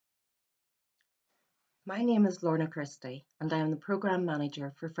My name is Lorna Christie, and I am the Programme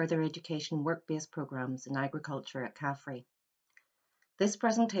Manager for Further Education Work-Based Programmes in Agriculture at CAFRE. This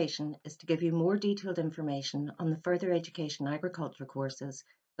presentation is to give you more detailed information on the Further Education Agriculture courses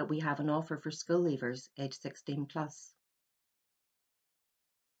that we have on offer for school leavers aged 16 plus.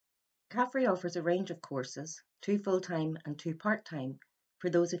 CAFRE offers a range of courses, 2 full-time and 2 part-time, for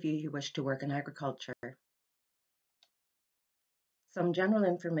those of you who wish to work in agriculture. Some general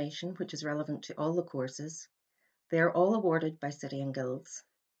information which is relevant to all the courses. They are all awarded by city and guilds.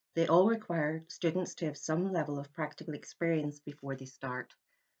 They all require students to have some level of practical experience before they start,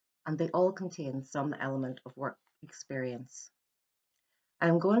 and they all contain some element of work experience. I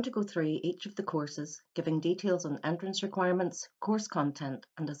am going to go through each of the courses, giving details on entrance requirements, course content,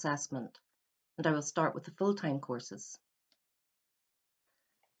 and assessment, and I will start with the full-time courses.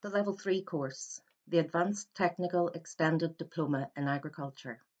 The Level 3 course, the Advanced Technical Extended Diploma in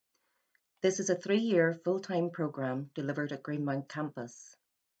Agriculture. This is a 3-year full-time programme delivered at Greenmount campus.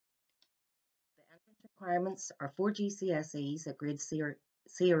 The entrance requirements are 4 GCSEs at grade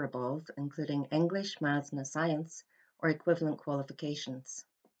C or above, including English, Maths and Science, or equivalent qualifications.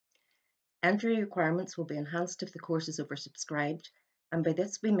 Entry requirements will be enhanced if the course is oversubscribed, and by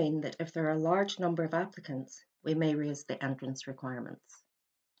this we mean that if there are a large number of applicants, we may raise the entrance requirements.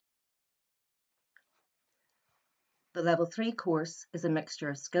 The Level 3 course is a mixture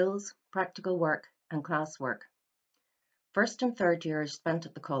of skills, practical work and classwork. First and third year are spent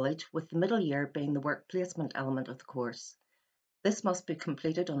at the college, with the middle year being the work placement element of the course. This must be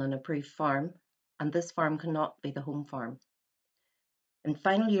completed on an approved farm, and this farm cannot be the home farm. In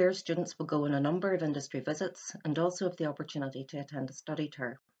final year, students will go on a number of industry visits and also have the opportunity to attend a study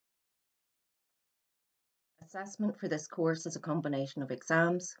tour. Assessment for this course is a combination of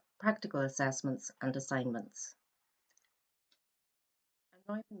exams, practical assessments and assignments.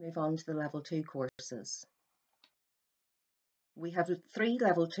 And now we move on to the Level 2 courses. We have 3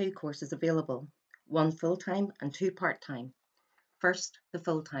 Level 2 courses available, 1 full-time and 2 part-time. First, the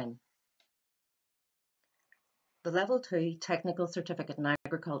full-time. The Level 2 Technical Certificate in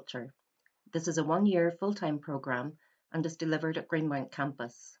Agriculture. This is a 1-year full-time programme and is delivered at Greenmount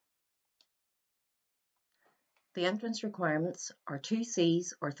campus. The entrance requirements are 2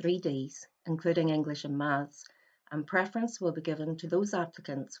 Cs or 3 Ds, including English and Maths, and preference will be given to those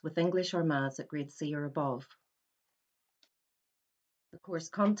applicants with English or Maths at grade C or above. The course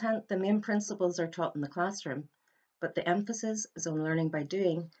content, the main principles are taught in the classroom, but the emphasis is on learning by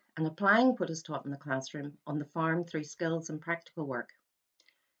doing and applying what is taught in the classroom on the farm through skills and practical work.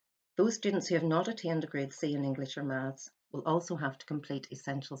 Those students who have not attained a grade C in English or Maths will also have to complete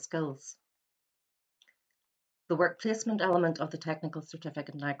essential skills. The work placement element of the Technical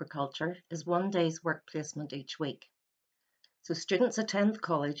Certificate in Agriculture is 1 day's work placement each week. So students attend the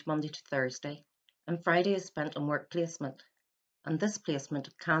college Monday to Thursday, and Friday is spent on work placement, and this placement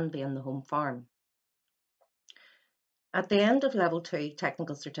can be in the home farm. At the end of Level 2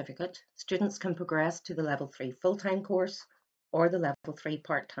 Technical Certificate, students can progress to the Level 3 full-time course or the Level 3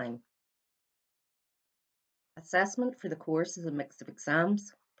 part-time. Assessment for the course is a mix of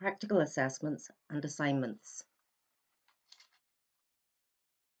exams, practical assessments and assignments.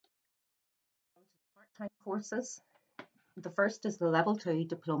 Part-time courses. The first is the Level 2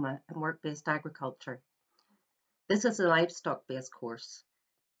 Diploma in Work-Based Agriculture. This is a livestock-based course.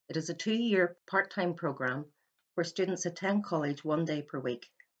 It is a 2-year part-time programme where students attend college 1 day per week,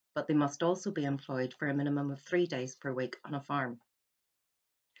 but they must also be employed for a minimum of 3 days per week on a farm.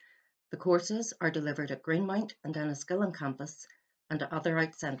 The courses are delivered at Greenmount and Multiskilling campus and at other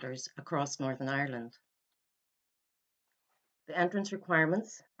out centres across Northern Ireland. The entrance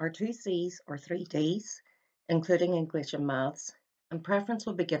requirements are 2 Cs or 3 Ds, including English and Maths, and preference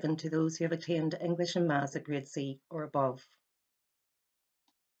will be given to those who have attained English and Maths at grade C or above.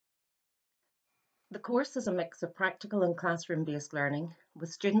 The course is a mix of practical and classroom-based learning,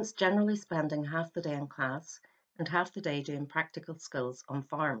 with students generally spending half the day in class and half the day doing practical skills on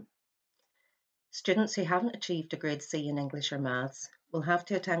farm. Students who haven't achieved a grade C in English or Maths will have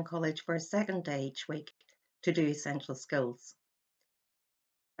to attend college for a 2nd day each week to do essential skills.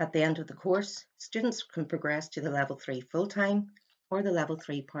 At the end of the course, students can progress to the Level 3 full-time or the Level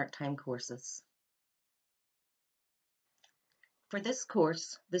 3 part-time courses. For this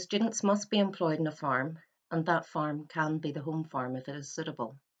course, the students must be employed in a farm, and that farm can be the home farm if it is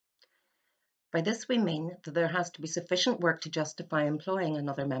suitable. By this we mean that there has to be sufficient work to justify employing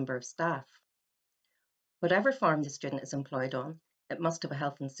another member of staff. Whatever farm the student is employed on, it must have a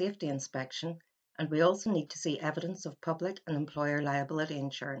health and safety inspection, and we also need to see evidence of public and employer liability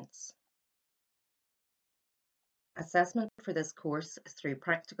insurance. Assessment for this course is through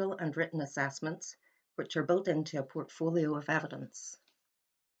practical and written assessments, which are built into a portfolio of evidence.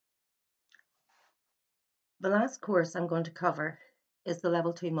 The last course I'm going to cover is the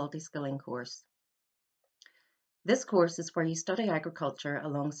Level 2 Multiskilling course. This course is where you study agriculture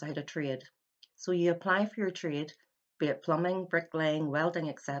alongside a trade. So you apply for your trade, be it plumbing, bricklaying, welding,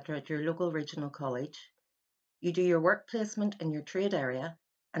 etc. at your local regional college. You do your work placement in your trade area,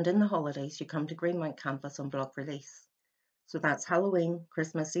 and in the holidays you come to Greenmount campus on block release. So that's Halloween,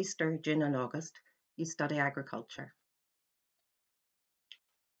 Christmas, Easter, June and August. You study agriculture.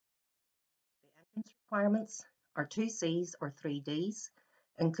 The entrance requirements are 2 Cs or 3 Ds,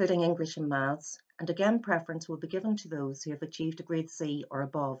 including English and Maths, and again preference will be given to those who have achieved a grade C or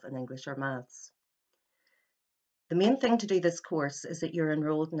above in English or Maths. The main thing to do this course is that you're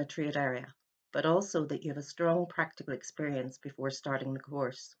enrolled in a trade area, but also that you have a strong practical experience before starting the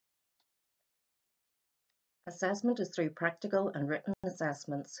course. Assessment is through practical and written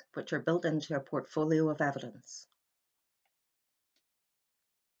assessments which are built into a portfolio of evidence.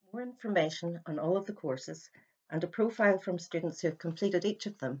 More information on all of the courses and a profile from students who have completed each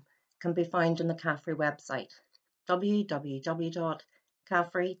of them can be found on the CAFRE website,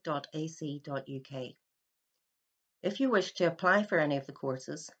 www.cafre.ac.uk. If you wish to apply for any of the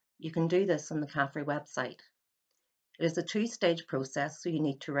courses, you can do this on the CAFRE website. It is a 2-stage process, so you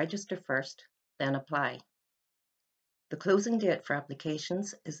need to register first, then apply. The closing date for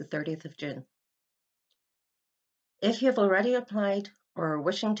applications is the 30th of June. If you have already applied or are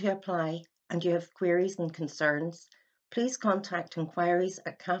wishing to apply and you have queries and concerns, please contact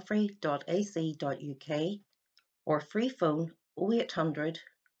inquiries@cafre.ac.uk or free phone 0800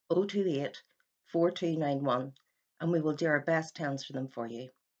 028 4291 and we will do our best to answer them for you.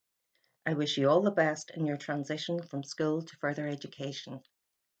 I wish you all the best in your transition from school to further education,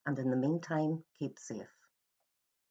 and in the meantime, keep safe.